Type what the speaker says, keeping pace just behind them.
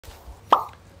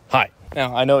Hi.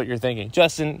 Now, I know what you're thinking.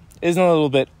 Justin, isn't it a little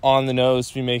bit on the nose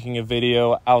to be making a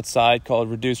video outside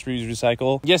called Reduce, Reuse,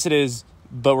 Recycle? Yes, it is,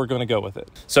 but we're going to go with it.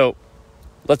 So,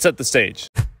 let's set the stage.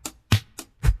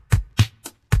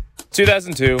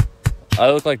 2002, I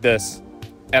look like this,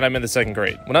 and I'm in the second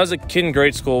grade. When I was a kid in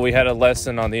grade school, we had a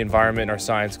lesson on the environment in our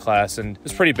science class, and it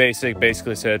was pretty basic.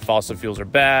 Basically said fossil fuels are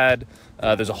bad,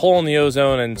 there's a hole in the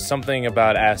ozone, and something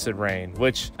about acid rain,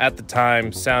 which at the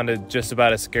time sounded just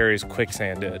about as scary as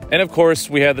quicksand did. And of course,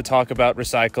 we had the talk about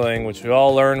recycling, which we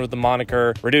all learned with the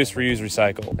moniker Reduce, Reuse,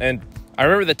 Recycle. And I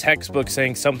remember the textbook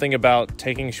saying something about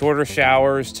taking shorter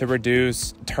showers to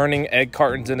reduce, turning egg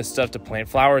cartons into stuff to plant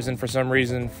flowers in for some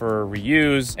reason for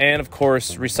reuse, and of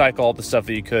course, recycle all the stuff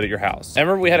that you could at your house. I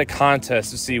remember we had a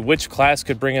contest to see which class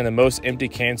could bring in the most empty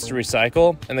cans to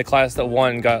recycle, and the class that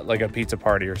won got like a pizza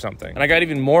party or something. And I got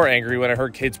even more angry when I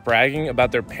heard kids bragging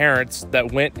about their parents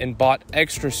that went and bought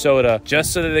extra soda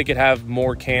just so that they could have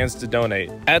more cans to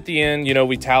donate. At the end, you know,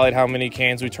 we tallied how many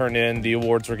cans we turned in, the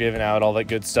awards were given out, all that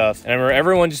good stuff. And I remember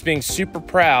everyone just being super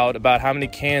proud about how many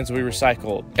cans we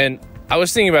recycled. And I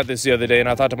was thinking about this the other day and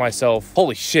I thought to myself,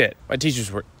 holy shit, my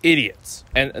teachers were idiots.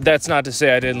 And that's not to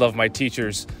say I didn't love my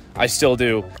teachers. I still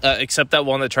do. Except that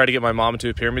one that tried to get my mom into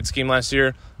a pyramid scheme last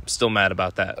year. I'm still mad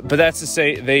about that. But that's to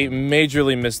say they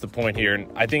majorly missed the point here, and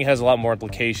I think it has a lot more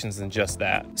implications than just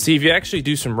that. See, if you actually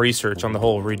do some research on the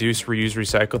whole reduce, reuse,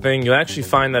 recycle thing, you'll actually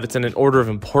find that it's in an order of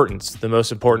importance, the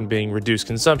most important being reduce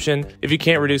consumption. If you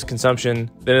can't reduce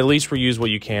consumption, then at least reuse what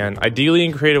you can, ideally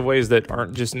in creative ways that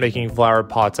aren't just making flower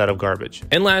pots out of garbage.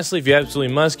 And lastly, if you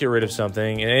absolutely must get rid of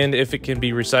something, and if it can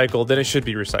be recycled, then it should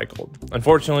be recycled.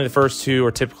 Unfortunately, the first two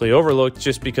are typically overlooked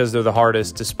just because they're the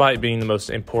hardest, despite being the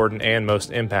most important and most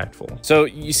impactful. So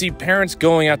you see, parents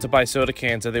going out to buy soda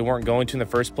cans that they weren't going to in the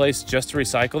first place just to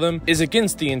recycle them is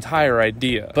against the entire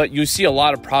idea. But you see a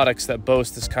lot of products that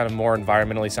boast this kind of more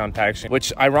environmentally sound packaging,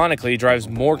 which ironically drives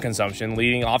more consumption,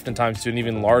 leading oftentimes to an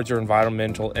even larger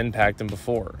environmental impact than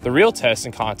before. The real test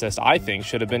and contest, I think,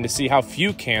 should have been to see how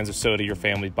few cans of soda your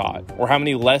family bought, or how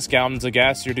many less gallons of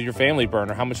gas did your family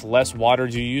burn, or how much less water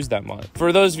did you use that month.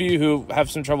 For those of you who have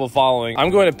some trouble following,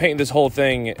 I'm going to paint this whole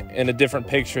thing in a different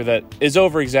picture that is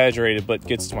over-exaggerated but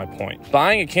gets to my point.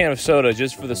 Buying a can of soda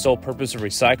just for the sole purpose of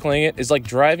recycling it is like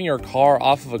driving your car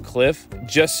off of a cliff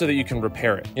just so that you can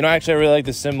repair it. You know, actually I really like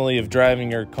the simile of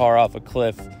driving your car off a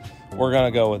cliff. We're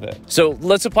gonna go with it. So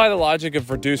let's apply the logic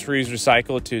of reduce, reuse,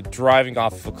 recycle to driving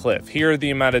off of a cliff. Here,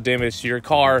 the amount of damage to your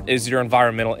car is your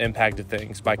environmental impact of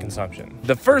things by consumption.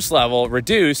 The first level,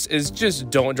 reduce, is just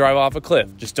don't drive off a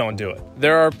cliff. Just don't do it.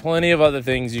 There are plenty of other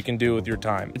things you can do with your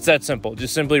time. It's that simple.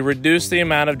 Just simply reduce the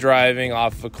amount of driving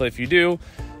off of a cliff you do.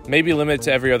 Maybe limit it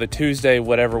to every other Tuesday,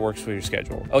 whatever works for your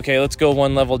schedule. Okay, let's go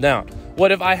one level down.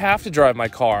 What if I have to drive my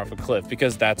car off a cliff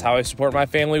because that's how I support my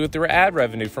family with their ad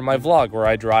revenue from my vlog where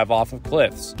I drive off of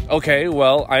cliffs? Okay,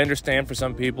 well, I understand for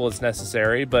some people it's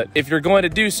necessary, but if you're going to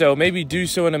do so, maybe do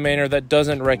so in a manner that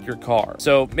doesn't wreck your car.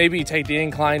 So maybe take the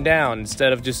incline down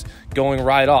instead of just going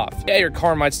right off. Yeah, your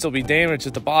car might still be damaged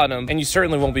at the bottom, and you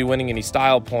certainly won't be winning any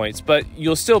style points, but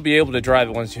you'll still be able to drive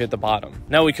it once you hit the bottom.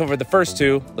 Now we covered the first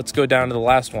two, let's go down to the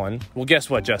last one. Well, guess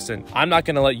what, Justin? I'm not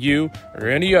gonna let you or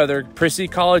any other prissy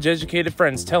college-educated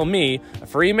friends tell me, a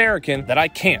free American, that I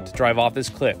can't drive off this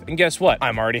cliff. And guess what?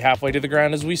 I'm already halfway to the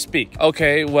ground as we speak.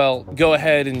 Okay, well, go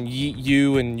ahead and yeet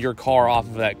you and your car off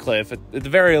of that cliff. At the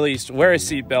very least, wear a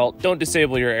seatbelt, don't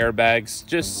disable your airbags,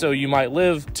 just so you might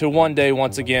live to one day,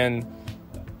 once again,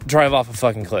 drive off a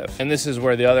fucking cliff. And this is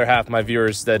where the other half of my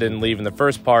viewers that didn't leave in the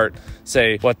first part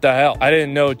say, what the hell? I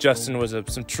didn't know Justin was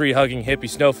some tree-hugging hippie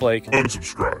snowflake.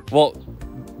 Unsubscribe. Well,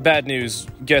 bad news,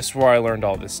 guess where I learned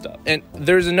all this stuff. And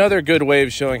there's another good way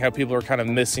of showing how people are kind of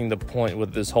missing the point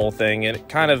with this whole thing, and it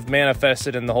kind of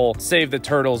manifested in the whole save the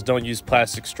turtles, don't use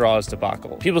plastic straws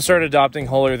debacle. People started adopting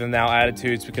holier-than-thou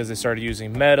attitudes because they started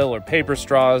using metal or paper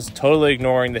straws, totally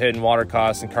ignoring the hidden water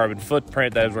costs and carbon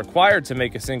footprint that is required to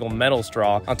make a single metal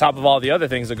straw, on top of all the other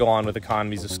things that go on with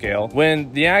economies of scale,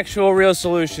 when the actual real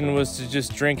solution was to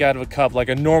just drink out of a cup like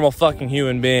a normal fucking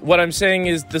human being. What I'm saying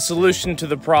is the solution to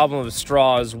the problem of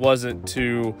straws wasn't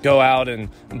to go out and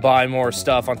buy more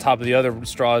stuff on top of the other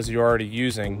straws you're already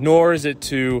using, nor is it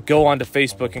to go onto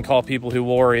Facebook and call people who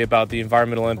worry about the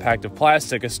environmental impact of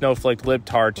plastic a snowflake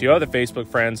libtard to your other Facebook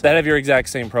friends that have your exact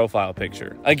same profile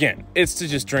picture. Again, it's to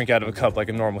just drink out of a cup like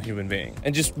a normal human being.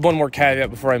 And just one more caveat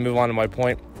before I move on to my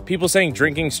point. People saying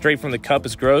drinking straight from the cup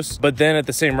is gross, but then at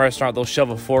the same restaurant they'll shove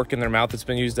a fork in their mouth that's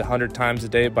been used 100 times a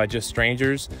day by just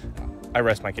strangers. I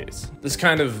rest my case. This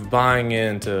kind of buying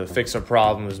in to fix a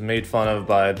problem is made fun of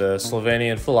by the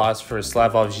Slovenian philosopher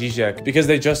Slavoj Žižek because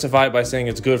they justify it by saying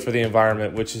it's good for the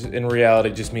environment, which in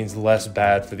reality just means less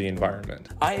bad for the environment.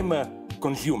 I am a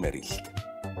consumerist,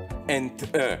 and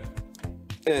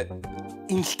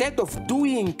instead of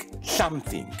doing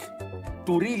something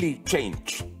to really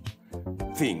change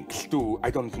things, to, I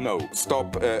don't know,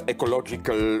 stop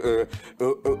ecological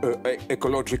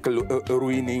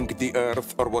ruining the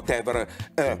earth or whatever,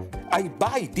 I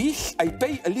buy this, I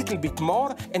pay a little bit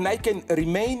more, and I can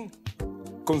remain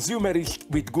consumerist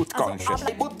with good conscience.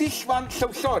 I bought this one,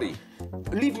 so sorry.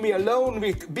 Leave me alone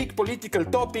with big political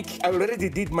topics. I already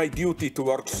did my duty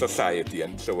towards society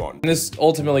and so on. And this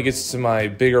ultimately gets to my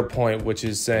bigger point, which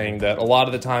is saying that a lot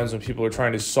of the times when people are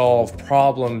trying to solve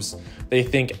problems, they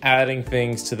think adding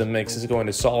things to the mix is going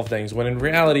to solve things, when in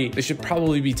reality, they should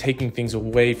probably be taking things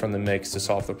away from the mix to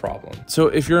solve the problem. So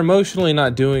if you're emotionally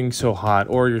not doing so hot,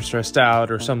 or you're stressed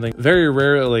out or something, very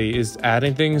rarely is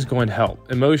adding things going to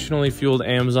help. Emotionally fueled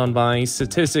Amazon buying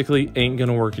statistically ain't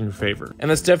gonna work in your favor. And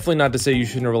that's definitely not to say you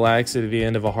shouldn't relax at the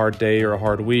end of a hard day or a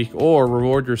hard week, or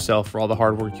reward yourself for all the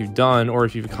hard work you've done, or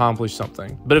if you've accomplished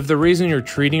something. But if the reason you're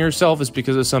treating yourself is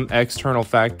because of some external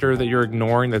factor that you're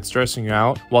ignoring that's stressing you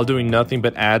out, while doing nothing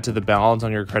but add to the balance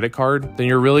on your credit card, then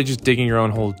you're really just digging your own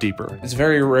hole deeper. It's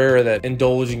very rare that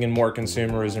indulging in more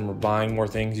consumerism or buying more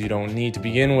things you don't need to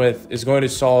begin with is going to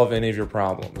solve any of your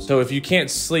problems. So if you can't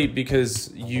sleep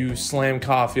because you slam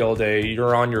coffee all day,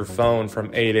 you're on your phone from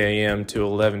 8 a.m. to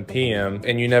 11 p.m.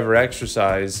 and you never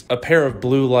exercise, a pair of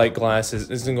blue light glasses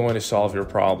isn't going to solve your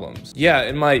problems. Yeah,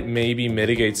 it might maybe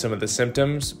mitigate some of the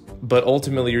symptoms, but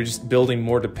ultimately you're just building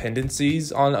more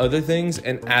dependencies on other things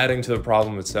and adding to the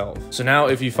problem itself. So now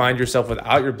if you find yourself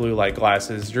without your blue light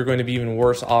glasses, you're going to be even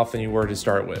worse off than you were to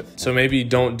start with. So maybe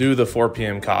don't do the 4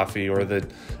 p.m. coffee or the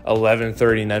 11:30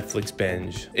 Netflix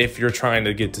binge if you're trying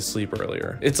to get to sleep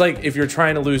earlier. It's like if you're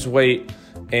trying to lose weight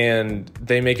and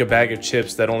they make a bag of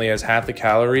chips that only has half the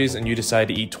calories and you decide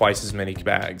to eat twice as many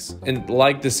bags. And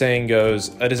like the saying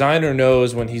goes, a designer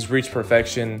knows when he's reached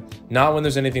perfection, not when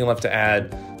there's anything left to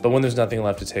add, but when there's nothing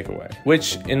left to take away.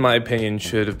 Which, in my opinion,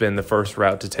 should have been the first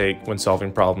route to take when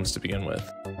solving problems to begin with.